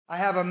I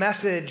have a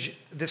message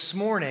this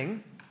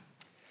morning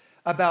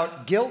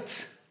about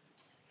guilt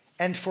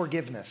and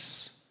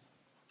forgiveness.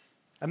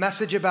 A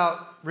message about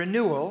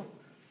renewal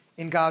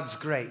in God's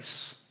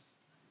grace.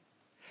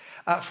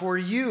 For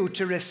you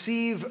to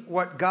receive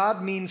what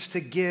God means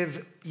to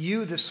give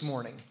you this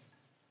morning,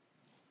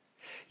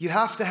 you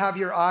have to have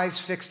your eyes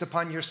fixed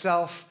upon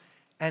yourself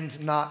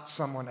and not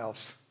someone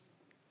else.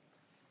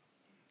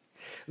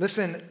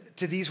 Listen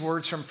to these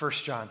words from 1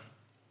 John.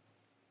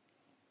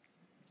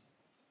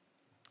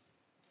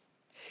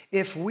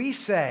 If we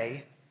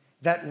say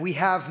that we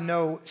have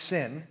no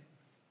sin,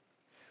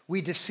 we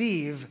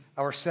deceive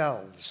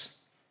ourselves,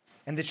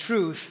 and the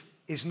truth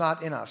is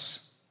not in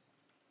us.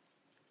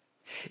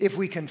 If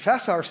we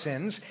confess our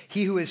sins,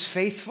 he who is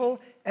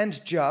faithful and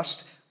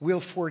just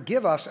will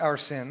forgive us our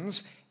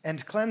sins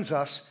and cleanse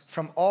us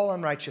from all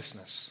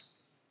unrighteousness.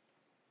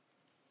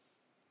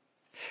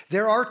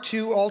 There are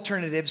two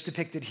alternatives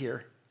depicted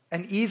here,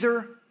 an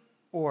either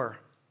or.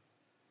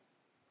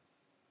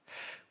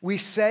 We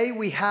say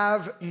we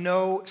have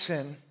no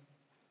sin,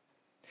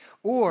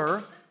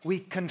 or we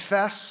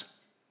confess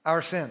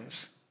our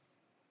sins.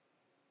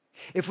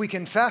 If we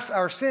confess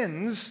our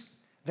sins,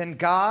 then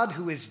God,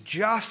 who is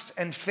just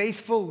and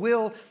faithful,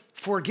 will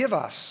forgive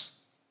us.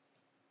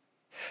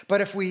 But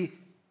if we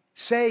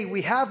say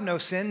we have no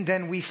sin,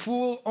 then we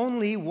fool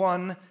only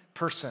one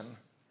person.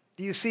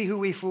 Do you see who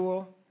we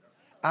fool?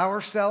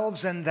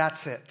 Ourselves, and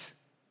that's it.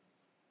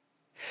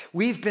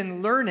 We've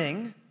been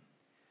learning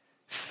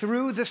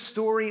through the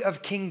story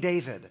of King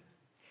David.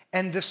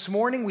 And this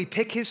morning we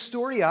pick his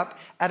story up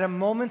at a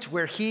moment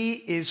where he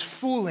is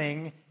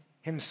fooling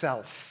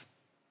himself.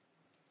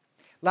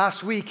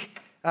 Last week,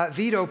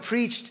 Vito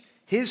preached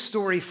his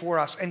story for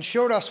us and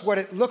showed us what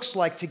it looks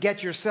like to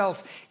get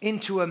yourself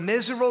into a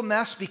miserable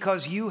mess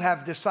because you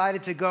have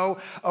decided to go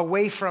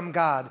away from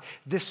God.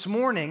 This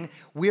morning,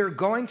 we're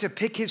going to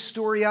pick his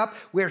story up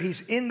where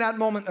he's in that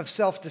moment of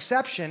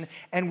self-deception,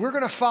 and we're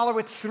going to follow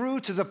it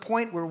through to the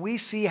point where we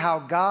see how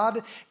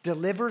God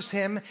delivers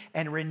him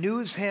and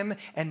renews him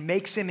and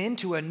makes him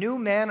into a new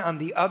man on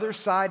the other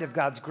side of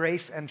God's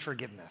grace and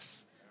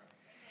forgiveness.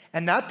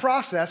 And that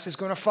process is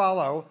going to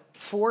follow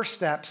 4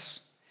 steps,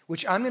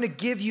 which I'm going to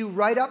give you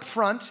right up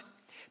front,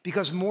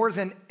 because more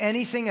than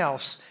anything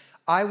else,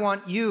 I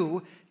want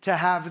you to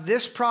have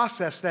this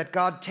process that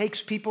God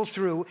takes people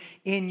through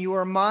in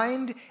your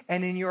mind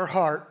and in your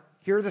heart.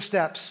 Here are the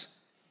steps: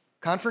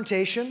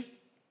 confrontation,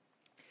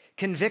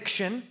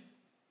 conviction,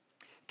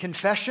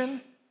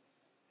 confession,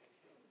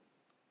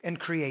 and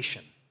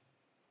creation.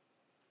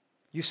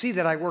 You see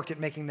that I worked at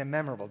making them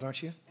memorable,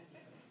 don't you?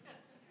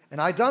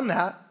 And I've done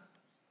that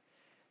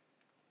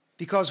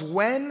because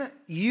when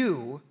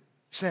you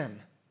sin,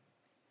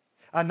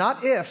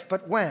 not if,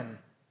 but when,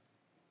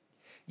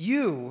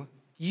 you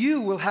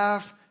will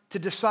have to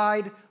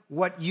decide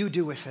what you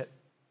do with it.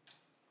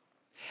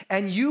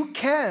 And you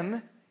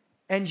can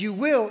and you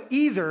will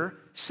either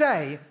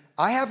say,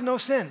 I have no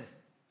sin,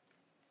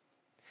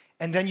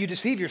 and then you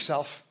deceive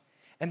yourself,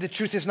 and the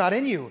truth is not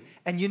in you.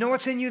 And you know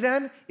what's in you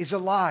then? Is a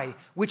lie,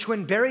 which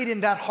when buried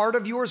in that heart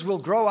of yours will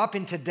grow up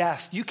into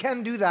death. You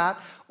can do that,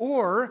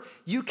 or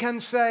you can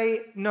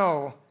say,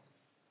 no,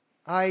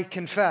 I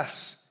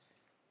confess.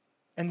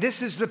 And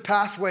this is the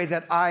pathway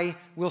that I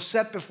will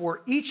set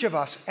before each of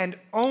us, and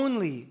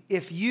only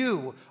if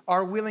you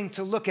are willing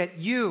to look at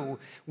you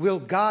will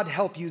God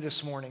help you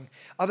this morning.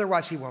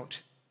 Otherwise, he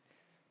won't.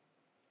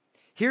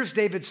 Here's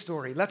David's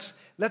story. Let's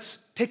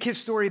pick his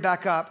story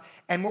back up,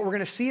 and what we're going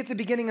to see at the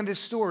beginning of his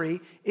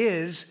story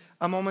is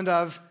a moment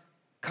of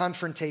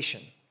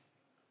confrontation.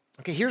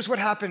 Okay, here's what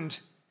happened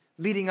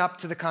leading up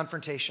to the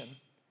confrontation,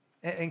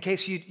 in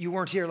case you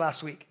weren't here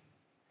last week.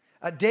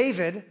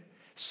 David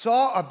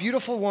saw a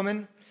beautiful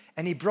woman,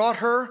 and he brought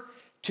her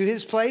to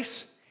his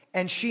place,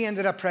 and she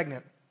ended up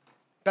pregnant.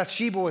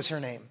 Bathsheba was her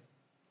name.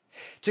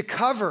 To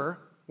cover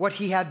what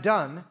he had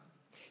done,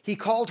 he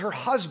called her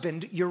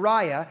husband,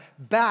 Uriah,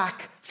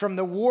 back from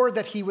the war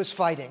that he was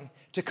fighting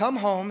to come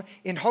home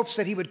in hopes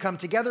that he would come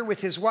together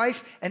with his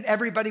wife and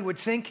everybody would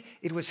think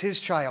it was his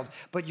child.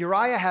 But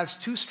Uriah has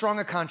too strong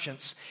a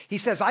conscience. He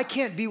says, I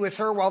can't be with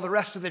her while the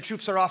rest of the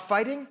troops are off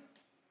fighting.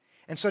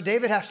 And so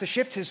David has to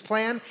shift his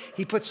plan.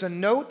 He puts a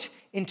note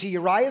into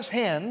Uriah's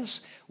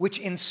hands, which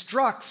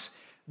instructs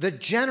the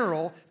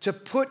general to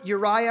put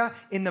Uriah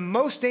in the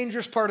most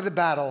dangerous part of the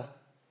battle.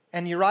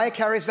 And Uriah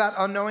carries that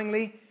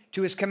unknowingly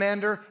to his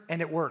commander,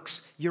 and it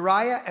works.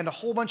 Uriah and a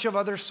whole bunch of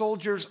other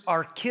soldiers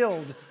are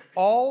killed,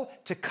 all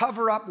to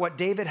cover up what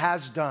David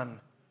has done.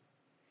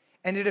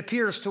 And it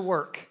appears to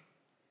work.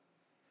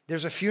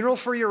 There's a funeral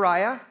for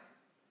Uriah.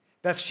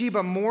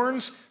 Bathsheba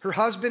mourns her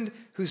husband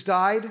who's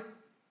died.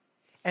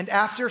 And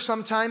after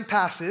some time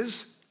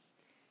passes,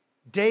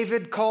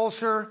 David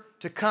calls her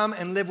to come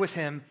and live with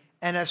him.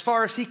 And as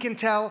far as he can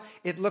tell,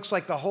 it looks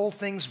like the whole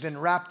thing's been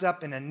wrapped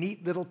up in a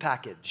neat little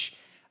package.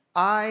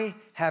 I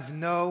have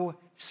no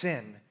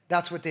sin.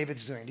 That's what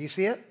David's doing. Do you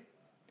see it?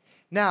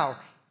 Now,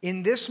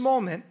 in this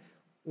moment,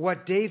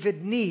 what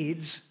David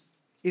needs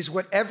is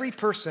what every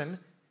person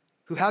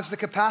who has the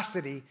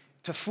capacity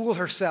to fool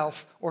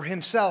herself or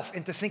himself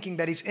into thinking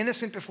that he's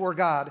innocent before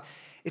God.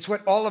 It's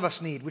what all of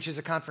us need, which is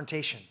a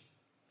confrontation.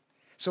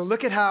 So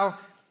look at how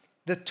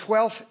the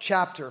 12th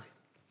chapter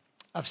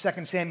of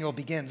 2 Samuel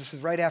begins. This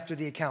is right after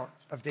the account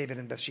of David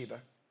and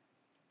Bathsheba.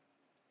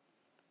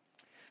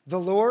 The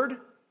Lord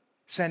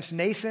sent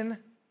Nathan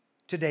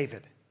to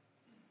David.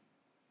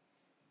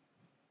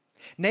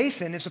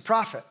 Nathan is a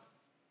prophet,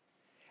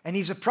 and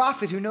he's a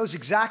prophet who knows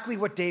exactly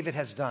what David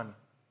has done.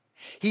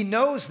 He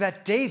knows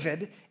that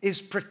David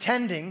is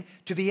pretending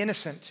to be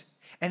innocent,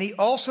 and he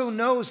also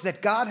knows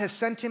that God has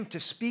sent him to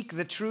speak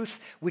the truth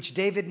which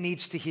David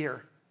needs to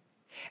hear.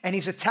 And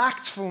he's a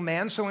tactful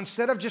man, so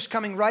instead of just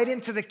coming right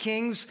into the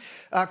king's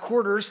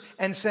quarters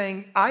and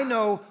saying, I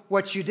know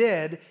what you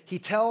did, he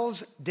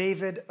tells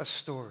David a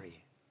story.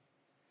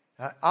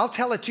 I'll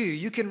tell it to you.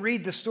 You can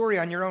read the story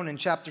on your own in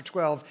chapter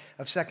 12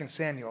 of 2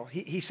 Samuel.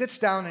 He sits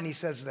down and he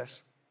says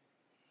this.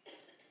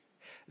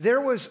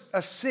 There was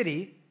a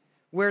city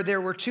where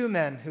there were two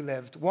men who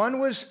lived. One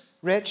was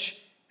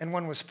rich and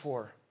one was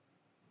poor.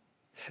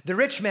 The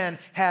rich man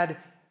had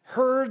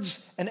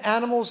herds and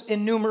animals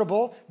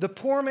innumerable. The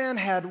poor man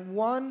had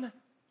one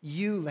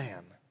ewe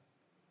lamb,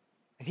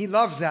 and he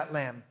loved that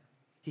lamb.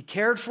 He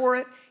cared for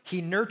it.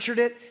 He nurtured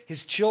it.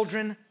 His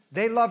children,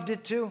 they loved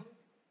it too.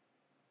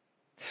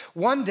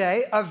 One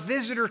day, a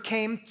visitor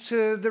came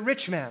to the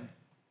rich man,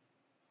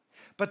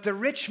 but the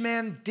rich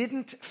man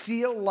didn't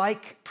feel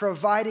like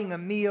providing a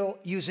meal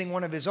using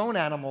one of his own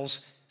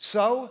animals,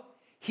 so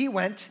he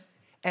went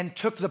and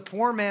took the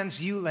poor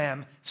man's ewe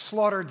lamb,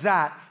 slaughtered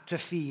that to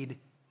feed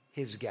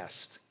his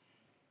guest.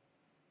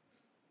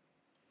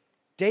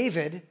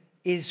 David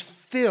is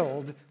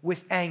filled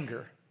with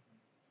anger.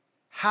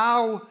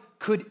 How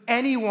could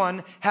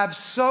anyone have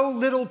so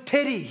little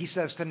pity, he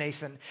says to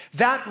Nathan.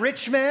 That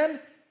rich man,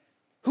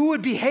 who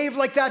would behave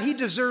like that? He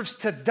deserves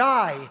to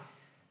die.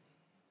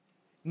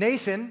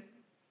 Nathan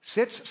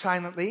sits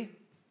silently.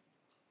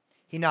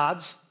 He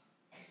nods.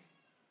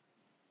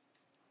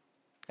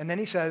 And then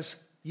he says,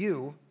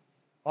 you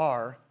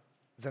are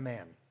the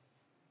man.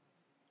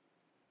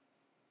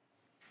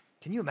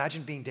 Can you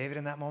imagine being David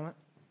in that moment?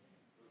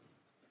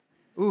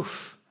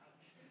 Oof.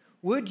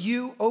 Would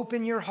you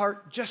open your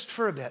heart just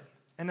for a bit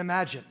and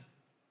imagine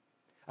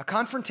a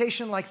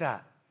confrontation like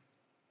that,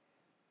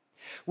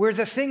 where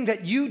the thing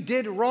that you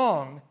did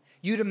wrong,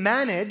 you'd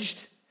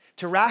managed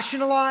to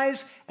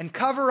rationalize and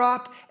cover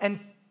up and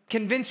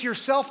convince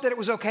yourself that it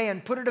was okay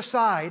and put it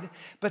aside,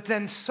 but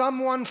then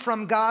someone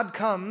from God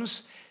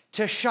comes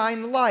to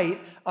shine light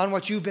on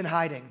what you've been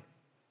hiding.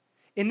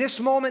 In this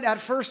moment, at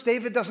first,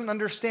 David doesn't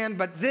understand,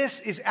 but this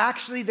is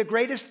actually the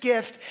greatest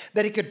gift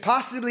that he could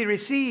possibly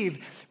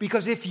receive,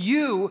 because if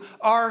you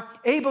are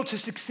able to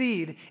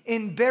succeed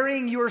in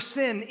burying your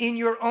sin in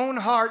your own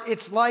heart,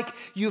 it's like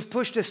you've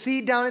pushed a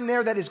seed down in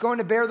there that is going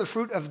to bear the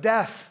fruit of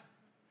death.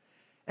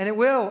 And it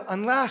will,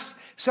 unless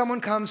someone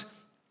comes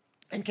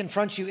and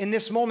confronts you. In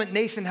this moment,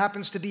 Nathan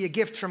happens to be a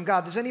gift from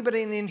God. Does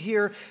anybody in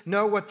here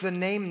know what the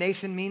name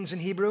Nathan means in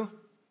Hebrew?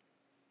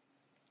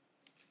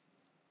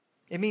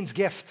 It means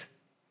gift.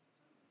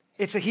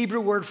 It's a Hebrew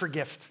word for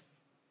gift.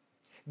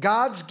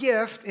 God's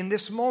gift in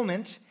this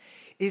moment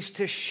is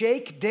to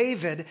shake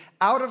David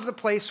out of the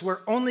place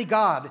where only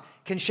God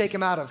can shake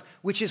him out of,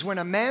 which is when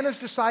a man has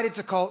decided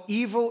to call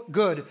evil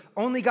good.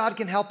 Only God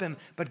can help him.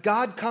 But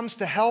God comes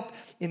to help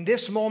in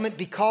this moment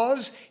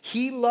because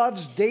he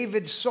loves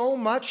David so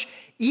much,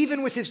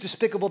 even with his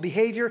despicable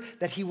behavior,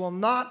 that he will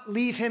not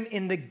leave him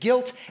in the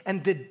guilt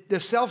and the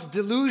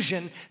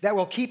self-delusion that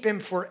will keep him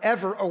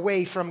forever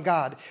away from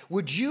God.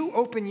 Would you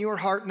open your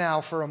heart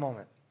now for a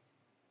moment?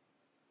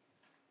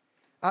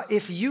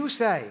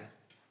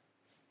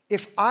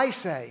 If I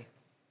say,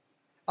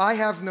 I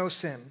have no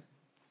sin,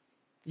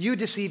 you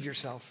deceive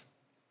yourself.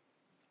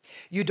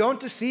 You don't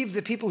deceive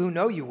the people who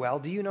know you well.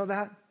 Do you know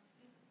that?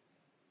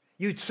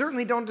 You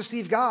certainly don't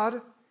deceive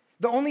God.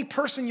 The only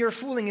person you're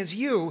fooling is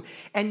you,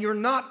 and you're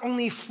not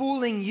only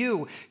fooling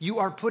you, you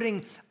are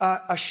putting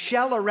a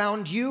shell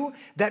around you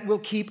that will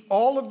keep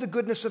all of the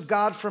goodness of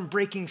God from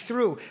breaking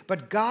through.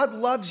 But God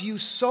loves you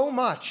so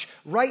much.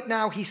 Right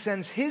now, he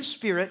sends his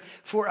Spirit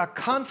for a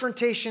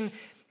confrontation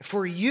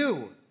for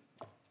you.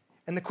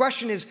 And the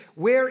question is,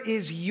 where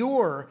is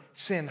your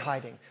sin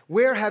hiding?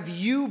 Where have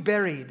you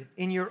buried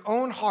in your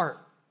own heart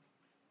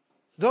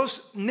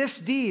those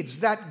misdeeds,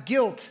 that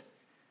guilt,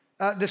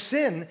 the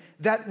sin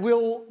that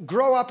will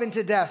grow up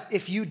into death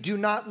if you do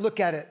not look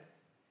at it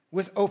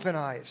with open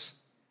eyes?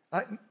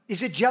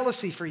 Is it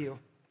jealousy for you?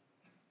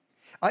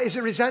 Is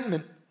it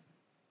resentment?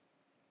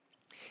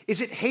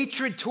 Is it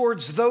hatred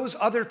towards those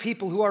other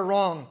people who are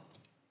wrong?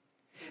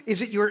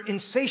 Is it your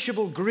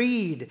insatiable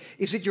greed?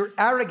 Is it your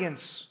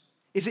arrogance?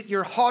 Is it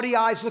your haughty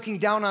eyes looking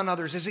down on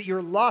others? Is it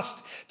your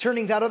lust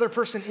turning that other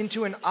person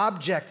into an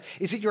object?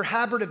 Is it your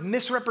habit of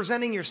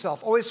misrepresenting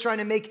yourself, always trying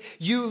to make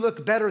you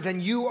look better than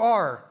you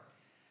are?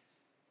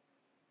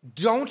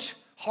 Don't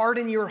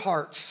harden your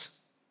hearts.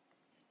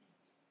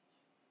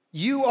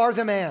 You are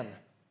the man.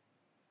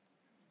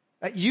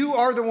 You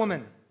are the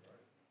woman.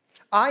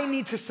 I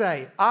need to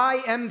say,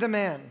 I am the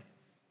man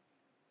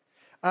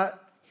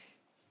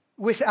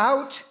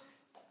Without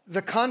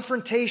the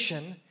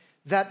confrontation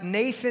that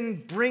Nathan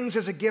brings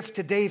as a gift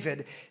to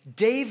David,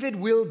 David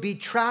will be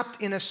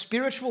trapped in a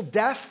spiritual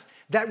death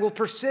that will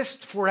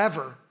persist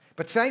forever.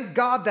 But thank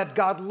God that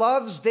God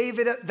loves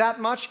David that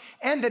much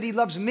and that he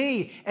loves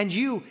me and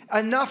you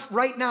enough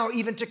right now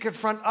even to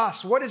confront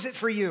us. What is it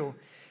for you?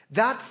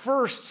 That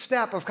first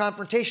step of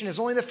confrontation is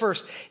only the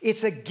first.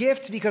 It's a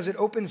gift because it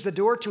opens the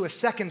door to a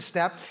second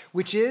step,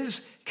 which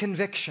is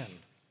conviction.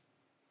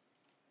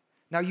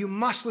 Now you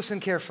must listen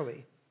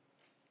carefully.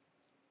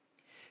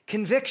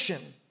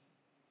 Conviction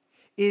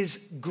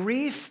is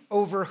grief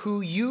over who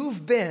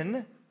you've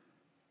been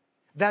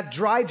that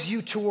drives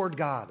you toward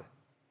God.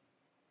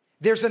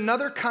 There's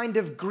another kind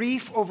of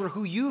grief over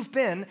who you've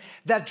been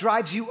that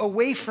drives you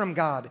away from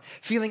God,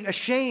 feeling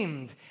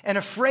ashamed and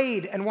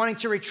afraid and wanting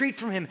to retreat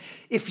from Him.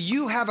 If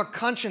you have a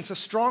conscience, a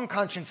strong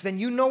conscience, then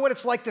you know what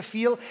it's like to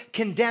feel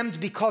condemned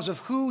because of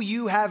who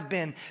you have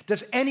been.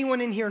 Does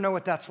anyone in here know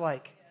what that's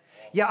like?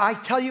 Yeah, I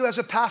tell you as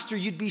a pastor,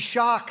 you'd be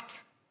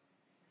shocked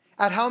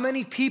at how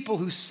many people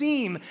who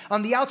seem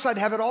on the outside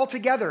have it all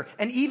together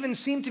and even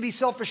seem to be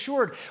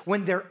self-assured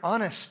when they're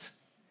honest.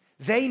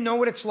 They know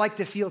what it's like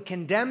to feel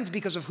condemned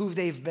because of who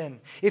they've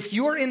been. If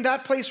you're in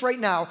that place right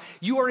now,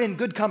 you are in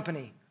good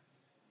company.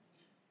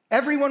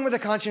 Everyone with a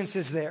conscience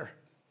is there.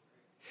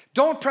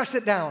 Don't press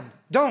it down.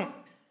 Don't.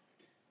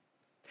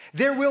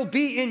 There will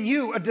be in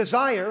you a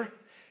desire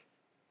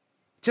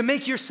to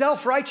make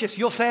yourself righteous.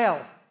 You'll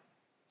fail.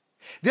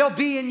 There'll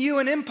be in you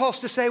an impulse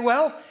to say,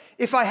 well,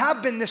 if I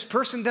have been this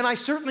person, then I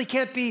certainly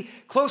can't be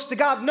close to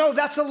God. No,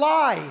 that's a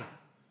lie.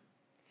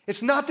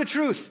 It's not the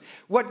truth.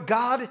 What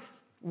God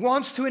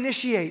wants to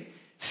initiate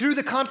through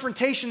the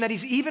confrontation that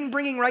He's even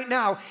bringing right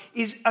now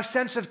is a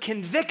sense of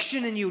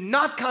conviction in you,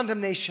 not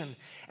condemnation.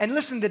 And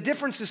listen, the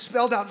difference is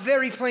spelled out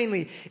very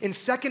plainly in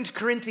 2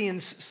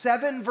 Corinthians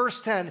 7,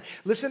 verse 10.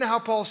 Listen to how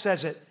Paul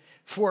says it.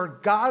 For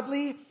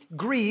godly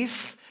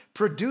grief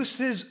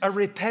produces a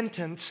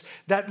repentance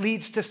that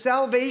leads to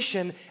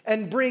salvation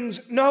and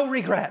brings no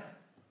regret.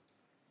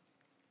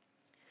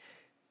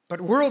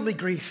 But worldly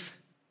grief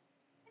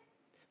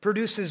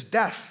produces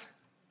death.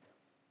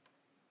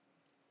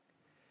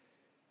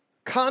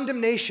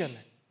 Condemnation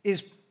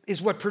is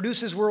what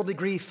produces worldly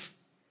grief.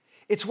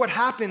 It's what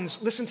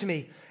happens, listen to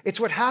me, it's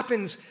what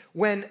happens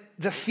when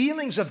the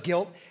feelings of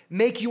guilt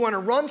make you want to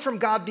run from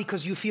God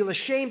because you feel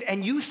ashamed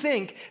and you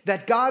think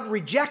that God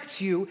rejects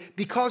you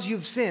because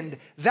you've sinned.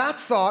 That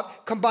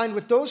thought, combined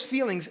with those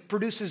feelings,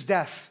 produces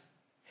death.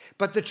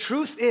 But the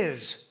truth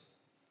is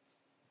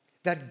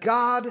that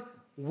God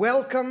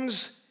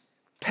welcomes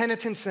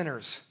penitent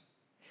sinners,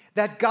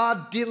 that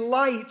God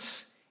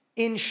delights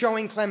in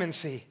showing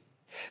clemency,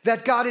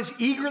 that God is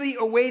eagerly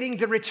awaiting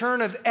the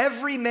return of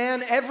every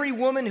man, every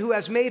woman who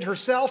has made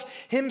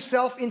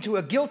himself into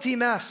a guilty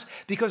mess,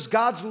 because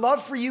God's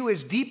love for you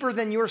is deeper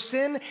than your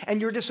sin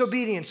and your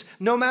disobedience.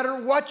 No matter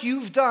what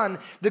you've done,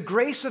 the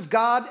grace of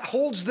God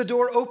holds the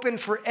door open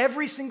for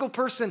every single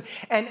person,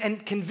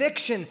 and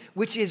conviction,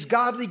 which is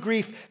godly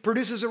grief,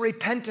 produces a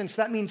repentance.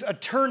 That means a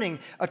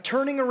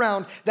turning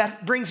around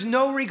that brings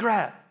no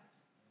regret.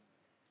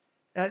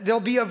 There'll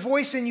be a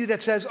voice in you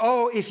that says,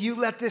 oh, if you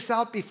let this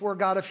out before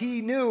God, if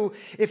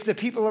the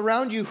people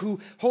around you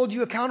who hold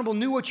you accountable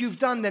knew what you've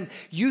done, then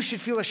you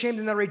should feel ashamed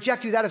and they'll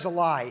reject you. That is a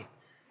lie.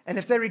 And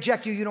if they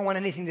reject you, you don't want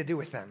anything to do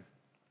with them.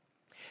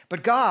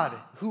 But God,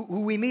 who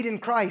we meet in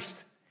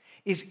Christ,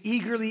 is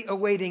eagerly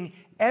awaiting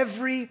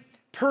every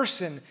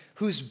person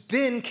who's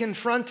been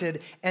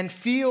confronted and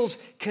feels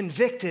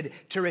convicted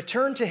to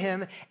return to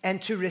Him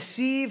and to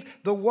receive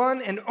the one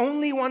and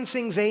only one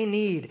thing they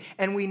need.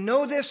 And we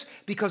know this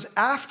because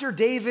after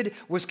David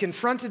was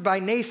confronted by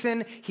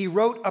Nathan, he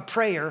wrote a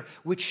prayer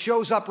which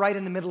shows up right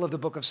in the middle of the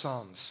book of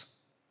Psalms.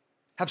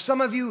 Have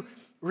some of you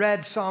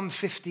read Psalm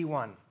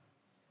 51?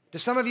 Do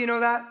some of you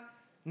know that?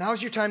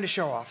 Now's your time to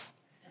show off.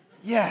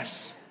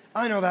 Yes,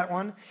 I know that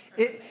one.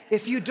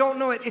 If you don't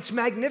know it, it's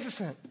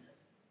magnificent.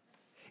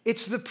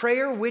 It's the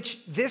prayer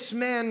which this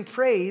man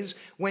prays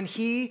when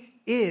he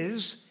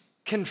is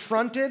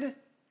confronted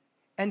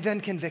and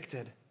then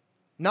convicted.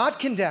 Not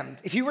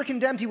condemned. If he were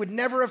condemned, he would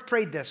never have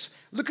prayed this.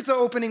 Look at the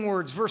opening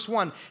words, verse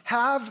 1.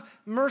 Have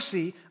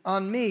mercy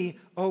on me,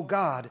 O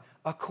God,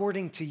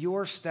 according to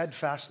your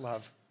steadfast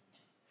love.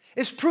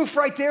 It's proof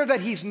right there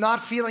that he's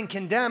not feeling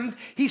condemned.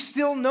 He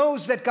still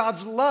knows that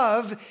God's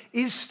love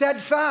is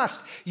steadfast.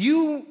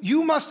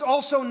 You must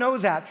also know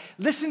that.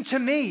 Listen to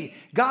me.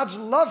 God's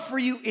love for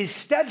you is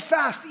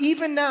steadfast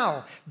even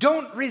now.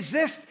 Don't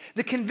resist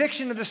the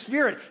conviction of the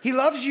Spirit. He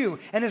loves you,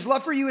 and His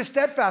love for you is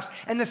steadfast.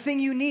 And the thing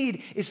you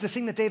need is the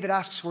thing that David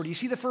asks for. Do you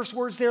see the first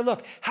words there?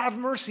 Look, have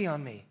mercy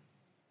on me.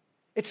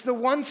 It's the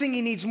one thing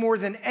he needs more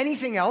than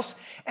anything else,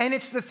 and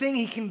it's the thing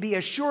he can be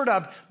assured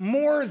of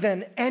more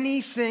than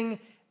anything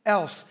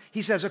else.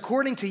 He says,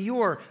 according to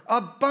your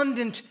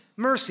abundant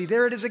mercy.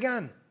 There it is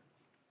again.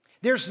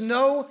 There's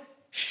no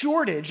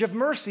shortage of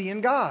mercy in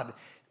God.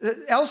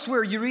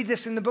 Elsewhere, you read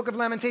this in the book of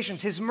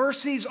Lamentations. His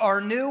mercies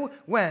are new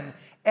when?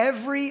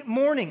 Every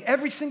morning,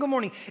 every single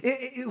morning.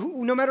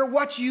 No matter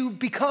what you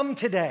become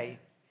today,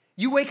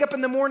 you wake up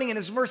in the morning and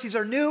his mercies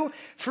are new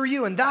for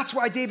you. And that's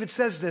why David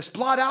says this: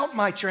 blot out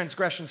my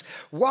transgressions,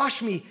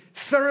 wash me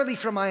thoroughly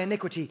from my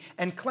iniquity,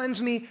 and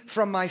cleanse me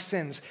from my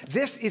sins.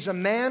 This is a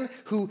man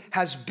who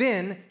has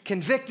been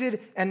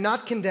convicted and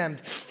not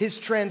condemned. His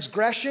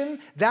transgression,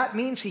 that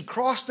means he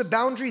crossed a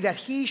boundary that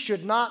he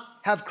should not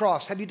have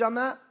crossed. Have you done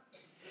that?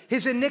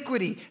 His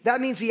iniquity,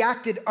 that means he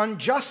acted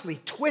unjustly,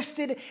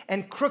 twisted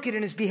and crooked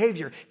in his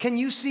behavior. Can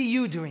you see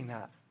you doing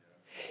that?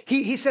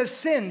 He says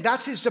sin,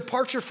 that's his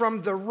departure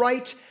from the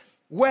right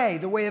way,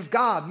 the way of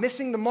God,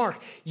 missing the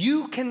mark.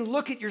 You can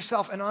look at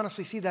yourself and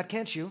honestly see that,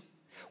 can't you?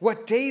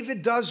 What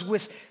David does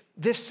with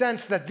this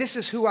sense that this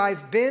is who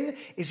I've been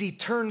is he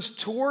turns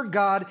toward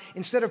God.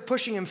 Instead of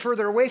pushing him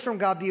further away from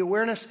God, the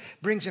awareness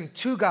brings him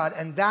to God,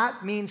 and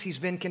that means he's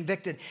been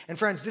convicted. And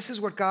friends, this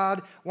is what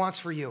God wants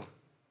for you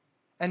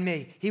and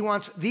me. He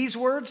wants these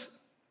words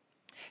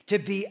to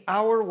be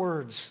our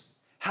words.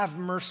 Have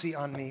mercy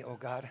on me, O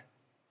God.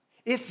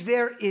 If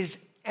there is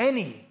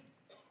any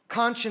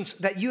conscience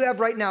that you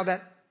have right now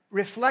that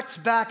reflects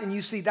back and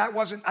you see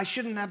I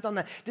shouldn't have done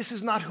that. This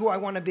is not who I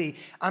want to be.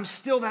 I'm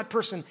still that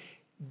person.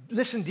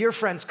 Listen, dear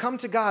friends, come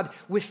to God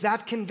with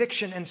that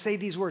conviction and say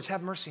these words: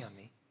 have mercy on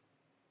me.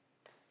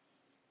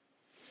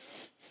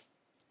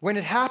 When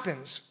it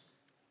happens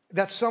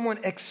that someone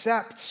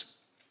accepts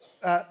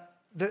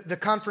the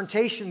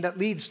confrontation that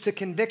leads to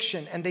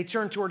conviction and they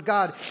turn toward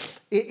God,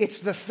 it's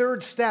the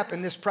third step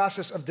in this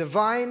process of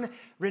divine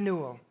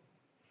renewal.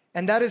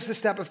 And that is the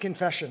step of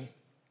confession.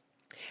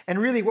 And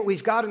really what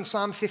we've got in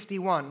Psalm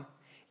 51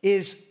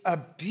 is a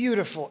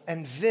beautiful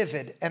and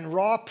vivid and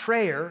raw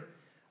prayer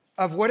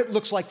of what it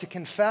looks like to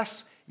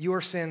confess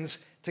your sins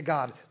to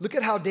God. Look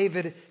at how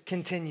David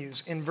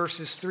continues in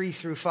verses 3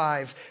 through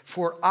 5.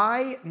 For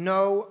I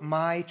know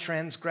my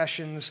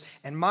transgressions,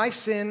 and my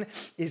sin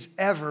is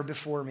ever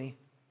before me.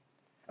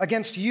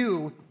 Against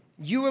you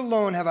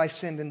alone have I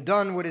sinned and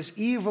done what is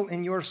evil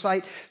in your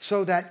sight,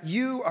 so that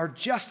you are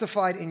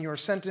justified in your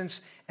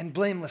sentence and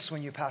blameless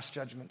when you pass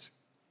judgment.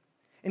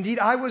 Indeed,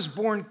 I was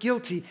born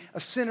guilty, a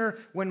sinner,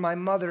 when my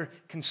mother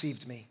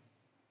conceived me.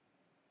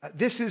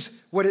 This is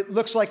what it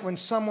looks like when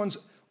someone's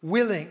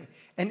willing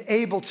and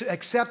able to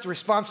accept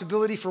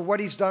responsibility for what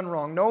he's done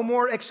wrong. No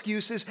more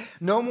excuses,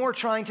 no more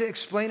trying to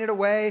explain it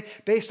away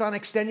based on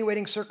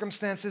extenuating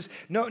circumstances,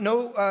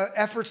 no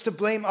efforts to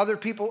blame other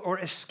people or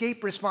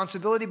escape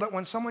responsibility, but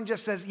when someone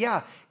just says,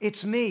 yeah,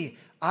 it's me,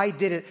 I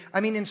did it.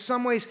 I mean, in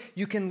some ways,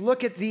 you can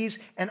look at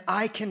these and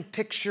I can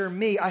picture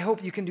me. I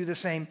hope you can do the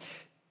same.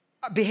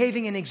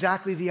 Behaving in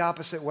exactly the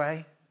opposite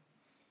way.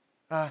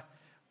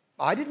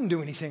 I didn't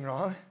do anything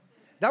wrong.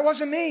 That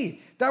wasn't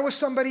me. That was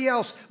somebody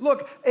else.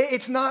 Look,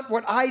 it's not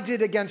what I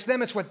did against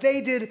them. It's what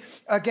they did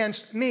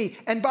against me.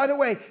 And by the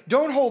way,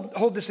 don't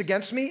hold this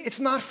against me. It's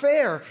not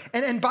fair.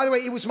 And by the way,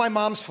 it was my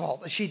mom's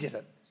fault. She did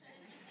it.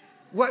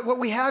 What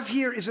we have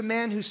here is a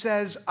man who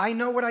says, I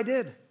know what I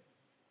did.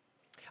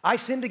 I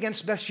sinned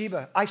against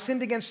Bathsheba. I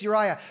sinned against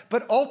Uriah.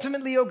 But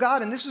ultimately, oh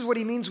God, and this is what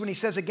he means when he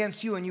says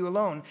against you and you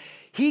alone,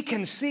 he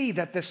can see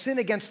that the sin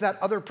against that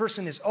other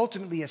person is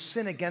ultimately a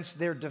sin against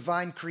their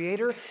divine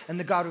creator and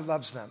the God who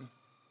loves them.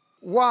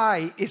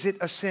 Why is it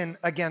a sin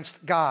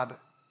against God?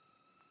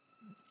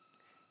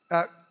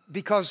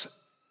 Because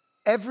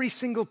every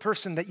single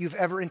person that you've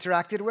ever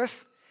interacted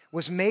with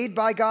was made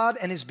by God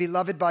and is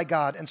beloved by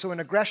God. And so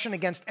an aggression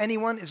against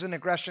anyone is an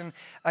aggression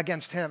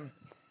against him.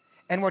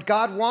 And what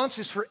God wants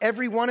is for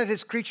every one of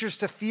his creatures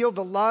to feel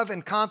the love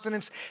and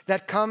confidence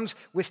that comes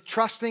with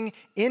trusting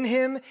in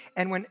him.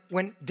 And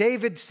when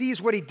David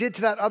sees what he did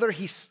to that other,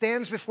 he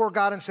stands before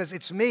God and says,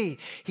 it's me.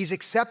 He's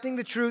accepting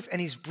the truth and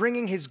he's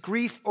bringing his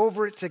grief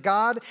over it to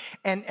God.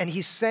 And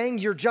he's saying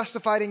you're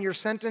justified in your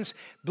sentence,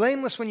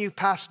 blameless when you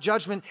pass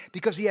judgment,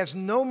 because he has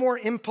no more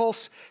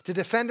impulse to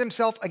defend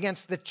himself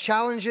against the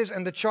challenges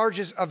and the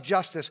charges of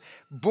justice.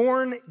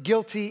 Born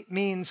guilty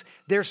means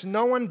there's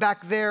no one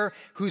back there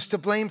who's to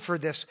blame for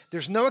this.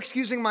 There's no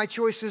excusing my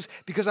choices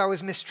because I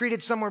was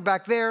mistreated somewhere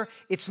back there.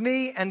 It's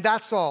me, and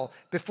that's all.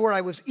 Before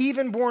I was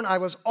even born, I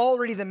was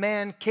already the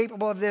man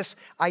capable of this.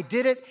 I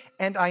did it,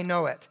 and I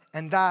know it.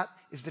 And that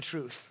is the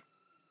truth.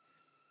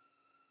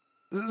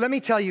 Let me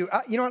tell you,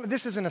 you know what?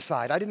 This is an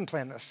aside. I didn't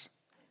plan this.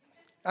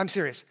 I'm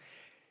serious.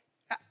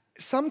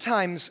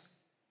 Sometimes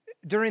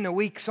during the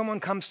week, someone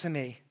comes to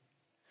me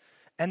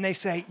and they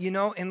say, you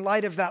know, in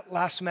light of that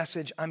last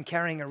message, I'm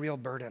carrying a real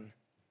burden.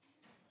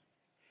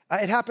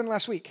 It happened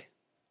last week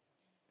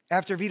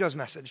after Vito's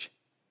message.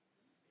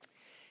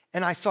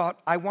 And I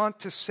thought, I want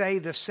to say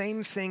the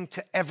same thing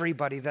to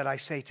everybody that I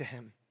say to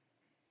him.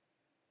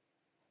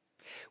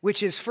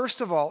 Which is,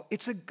 first of all,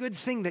 it's a good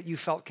thing that you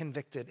felt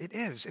convicted. It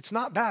is. It's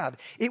not bad.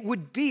 It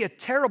would be a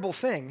terrible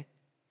thing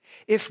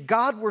if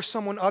God were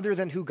someone other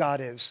than who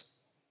God is.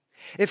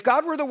 If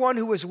God were the one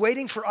who was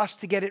waiting for us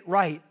to get it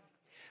right,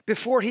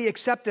 before he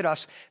accepted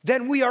us,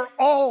 then we are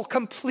all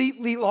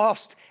completely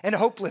lost and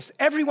hopeless.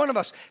 Every one of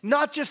us,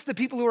 not just the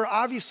people who are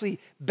obviously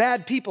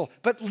bad people,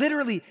 but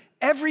literally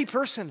every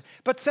person.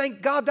 But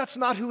thank God that's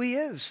not who he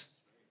is.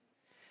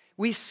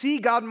 We see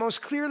God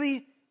most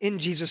clearly in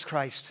Jesus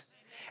Christ.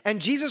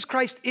 And Jesus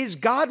Christ is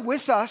God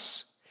with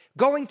us,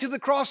 going to the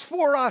cross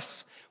for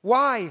us.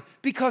 Why?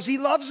 Because he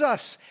loves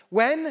us.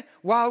 When?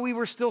 While we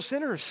were still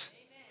sinners.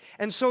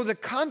 And so the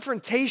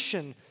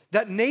confrontation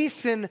that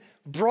Nathan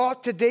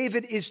brought to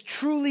David is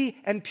truly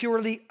and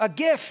purely a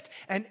gift.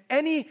 And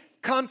any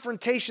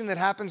confrontation that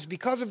happens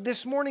because of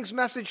this morning's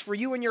message for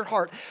you in your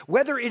heart,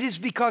 whether it is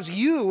because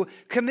you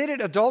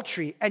committed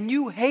adultery and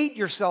you hate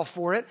yourself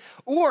for it,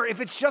 or if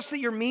it's just that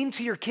you're mean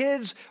to your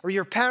kids or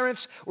your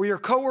parents or your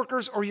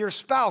coworkers or your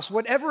spouse,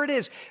 whatever it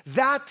is,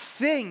 that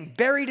thing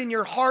buried in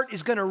your heart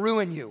is going to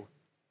ruin you.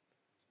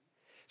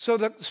 So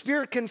the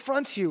Spirit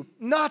confronts you,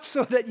 not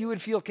so that you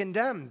would feel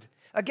condemned.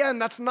 Again,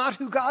 that's not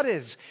who God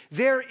is.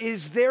 There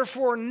is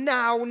therefore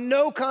now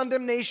no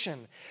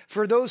condemnation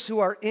for those who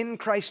are in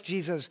Christ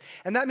Jesus.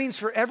 And that means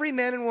for every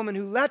man and woman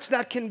who lets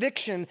that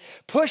conviction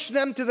push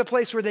them to the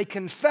place where they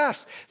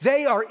confess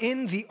they are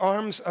in the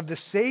arms of the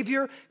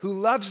Savior who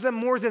loves them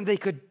more than they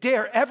could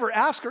dare ever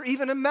ask or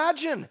even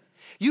imagine.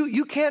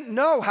 You can't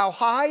know how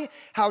high,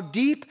 how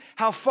deep,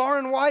 how far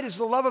and wide is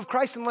the love of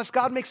Christ unless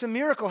God makes a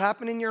miracle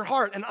happen in your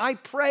heart. And I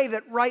pray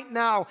that right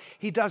now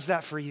he does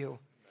that for you.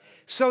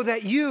 So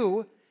that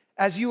you,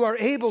 as you are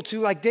able to,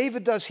 like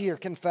David does here,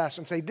 confess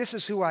and say, this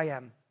is who I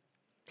am,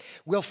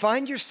 will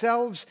find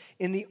yourselves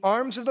in the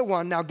arms of the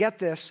one, now get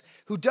this,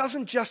 who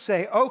doesn't just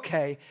say,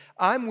 okay,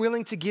 I'm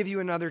willing to give you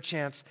another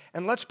chance,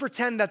 and let's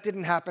pretend that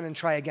didn't happen and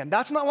try again.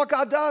 That's not what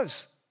God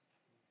does.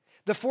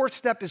 The fourth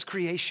step is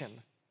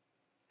creation.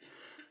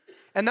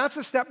 And that's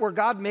a step where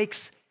God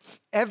makes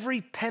every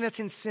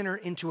penitent sinner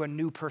into a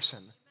new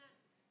person.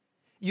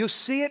 You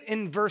see it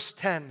in verse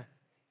 10.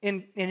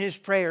 In his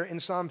prayer in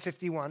Psalm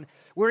 51,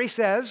 where he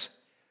says,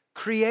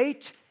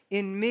 create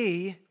in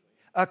me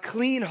a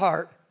clean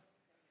heart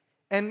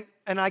and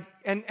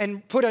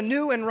put a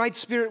new and right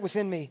spirit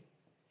within me.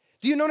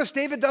 Do you notice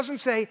David doesn't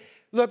say,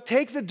 look,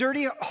 take the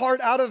dirty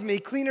heart out of me,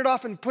 clean it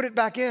off and put it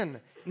back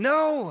in.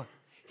 No,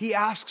 he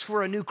asks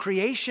for a new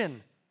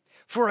creation,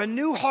 for a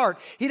new heart.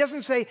 He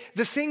doesn't say,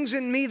 the things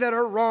in me that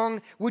are wrong,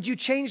 would you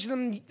change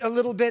them a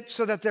little bit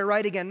so that they're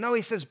right again? No,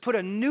 he says, put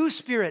a new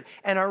spirit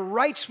and a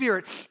right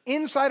spirit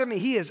inside of me.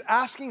 He is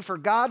asking for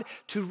God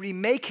to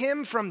remake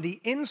him from the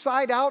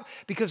inside out,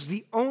 because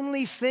the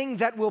only thing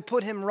that will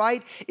put him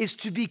right is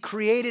to be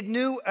created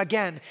new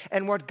again.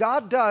 And what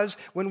God does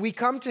when we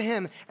come to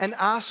him and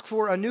ask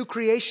for a new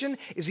creation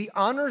is he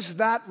honors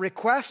that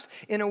request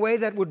in a way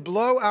that would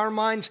blow our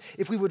minds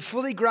if we would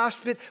fully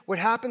grasp it. What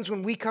happens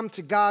when we come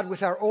to God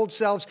with our old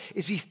selves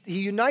is he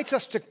unites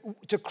us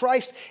to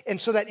Christ,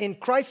 and so that in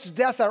Christ's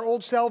death our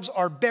old selves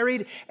are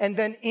buried, and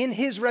then in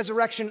his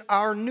resurrection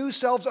our new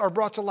selves are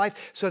brought to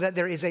life, so that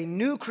there is a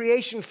new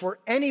creation for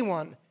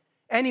anyone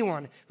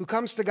who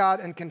comes to God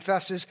and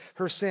confesses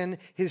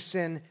his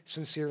sin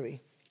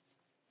sincerely.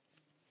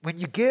 When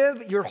you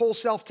give your whole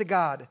self to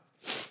God,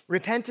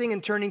 repenting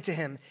and turning to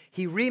him,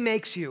 he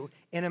remakes you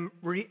in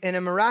a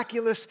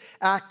miraculous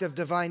act of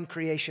divine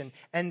creation.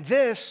 And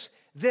this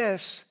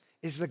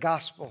is the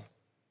gospel.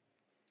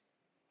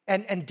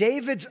 And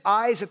David's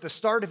eyes at the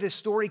start of his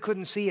story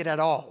couldn't see it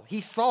at all.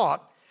 He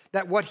thought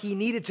that what he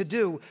needed to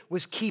do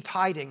was keep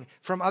hiding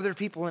from other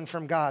people and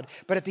from God.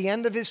 But at the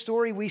end of his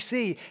story, we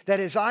see that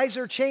his eyes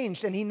are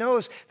changed, and he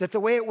knows that the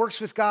way it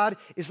works with God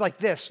is like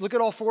this. Look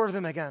at all four of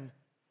them again.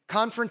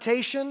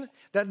 Confrontation,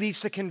 that leads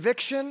to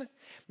conviction,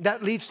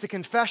 that leads to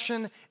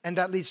confession, and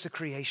that leads to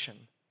creation.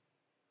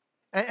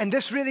 And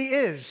this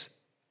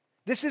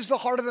is the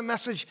heart of the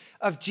message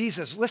of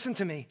Jesus. Listen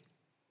to me.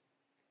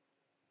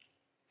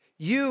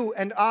 You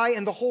and I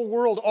and the whole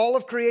world, all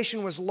of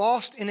creation was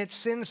lost in its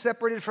sin,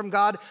 separated from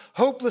God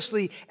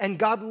hopelessly. And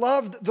God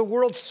loved the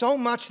world so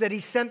much that he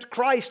sent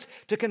Christ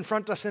to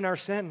confront us in our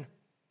sin,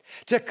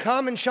 to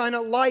come and shine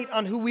a light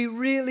on who we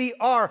really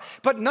are,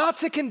 but not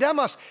to condemn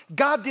us.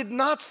 God did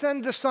not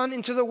send the Son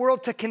into the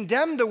world to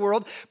condemn the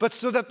world, but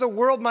so that the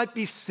world might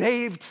be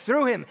saved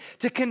through him,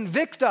 to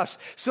convict us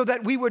so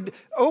that we would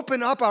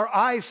open up our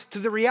eyes to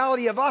the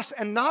reality of us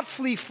and not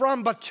flee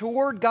from, but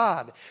toward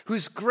God,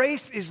 whose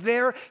grace is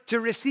there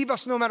to receive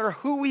us no matter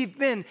who we've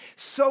been,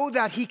 so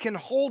that he can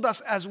hold us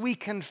as we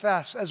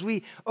confess, as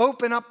we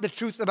open up the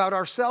truth about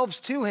ourselves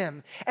to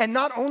him, and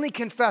not only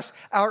confess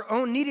our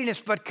own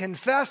neediness, but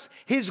confess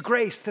his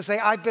grace, to say,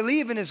 I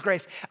believe in his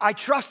grace. I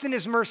trust in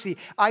his mercy.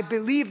 I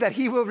believe that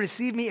he will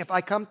receive me if I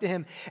come to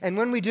him. And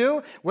when we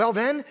do, well,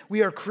 then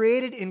we are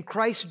created in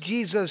Christ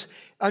Jesus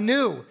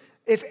anew.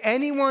 If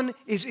anyone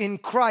is in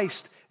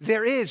Christ,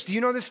 do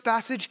you know this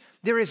passage?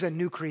 There is a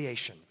new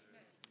creation.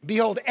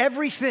 Behold,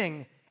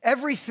 everything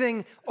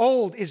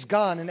old is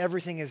gone and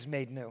everything is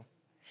made new.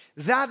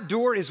 That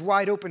door is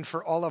wide open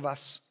for all of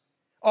us.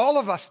 All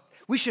of us,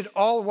 we should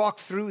all walk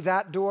through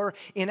that door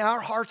in our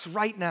hearts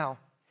right now.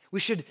 We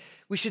should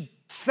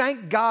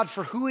thank God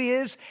for who he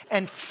is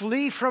and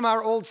flee from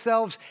our old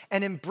selves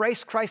and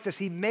embrace Christ as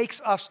he makes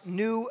us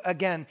new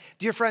again.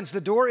 Dear friends, the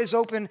door is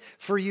open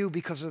for you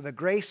because of the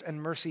grace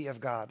and mercy of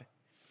God.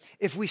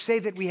 If we say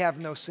that we have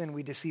no sin,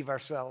 we deceive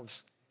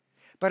ourselves.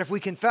 But if we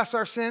confess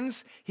our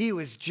sins, he who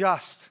is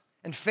just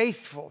and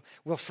faithful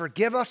will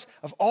forgive us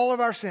of all of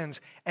our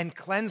sins and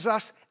cleanse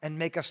us and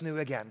make us new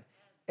again.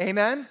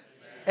 Amen?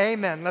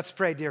 Amen. Let's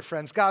pray, dear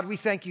friends. God, we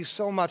thank you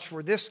so much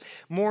for this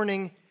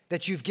morning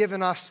that you've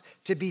given us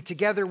to be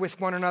together with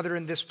one another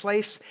in this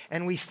place.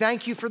 And we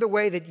thank you for the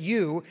way that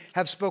you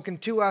have spoken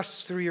to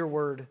us through your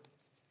word.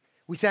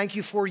 We thank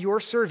you for your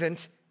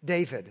servant,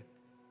 David,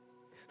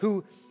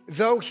 who,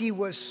 though he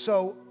was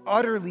so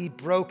utterly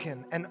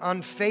broken and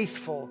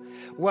unfaithful,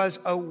 was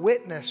a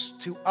witness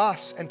to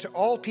us and to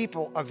all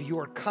people of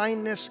your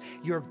kindness,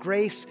 your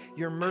grace,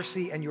 your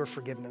mercy, and your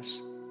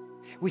forgiveness.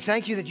 We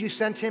thank you that you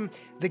sent him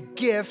the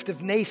gift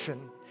of Nathan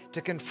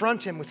to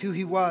confront him with who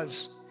he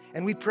was.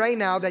 And we pray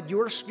now that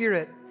your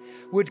Spirit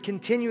would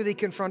continually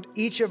confront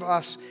each of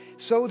us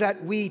so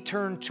that we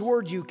turn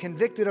toward you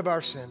convicted of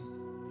our sin.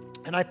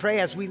 And I pray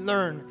as we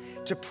learn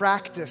to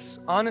practice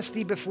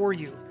honesty before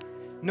you,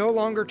 no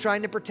longer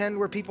trying to pretend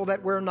we're people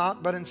that we're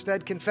not, but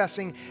instead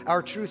confessing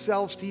our true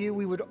selves to you,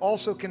 we would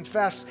also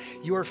confess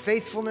your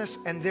faithfulness,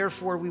 and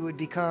therefore we would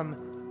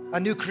become a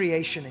new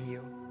creation in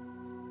you.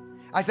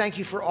 I thank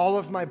you for all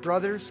of my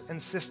brothers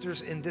and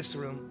sisters in this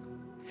room.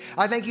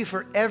 I thank you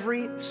for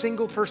every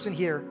single person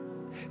here,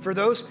 for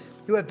those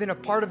who have been a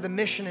part of the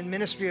mission and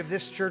ministry of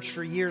this church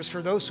for years,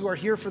 for those who are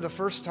here for the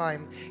first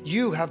time.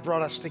 You have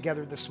brought us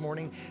together this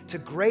morning to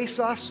grace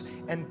us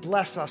and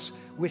bless us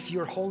with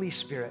your Holy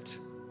Spirit.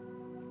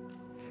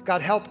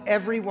 God, help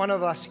every one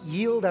of us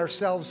yield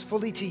ourselves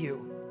fully to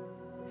you.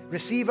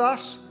 Receive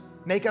us,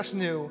 make us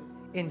new.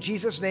 In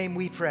Jesus' name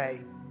we pray.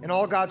 And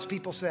all God's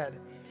people said,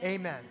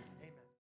 amen.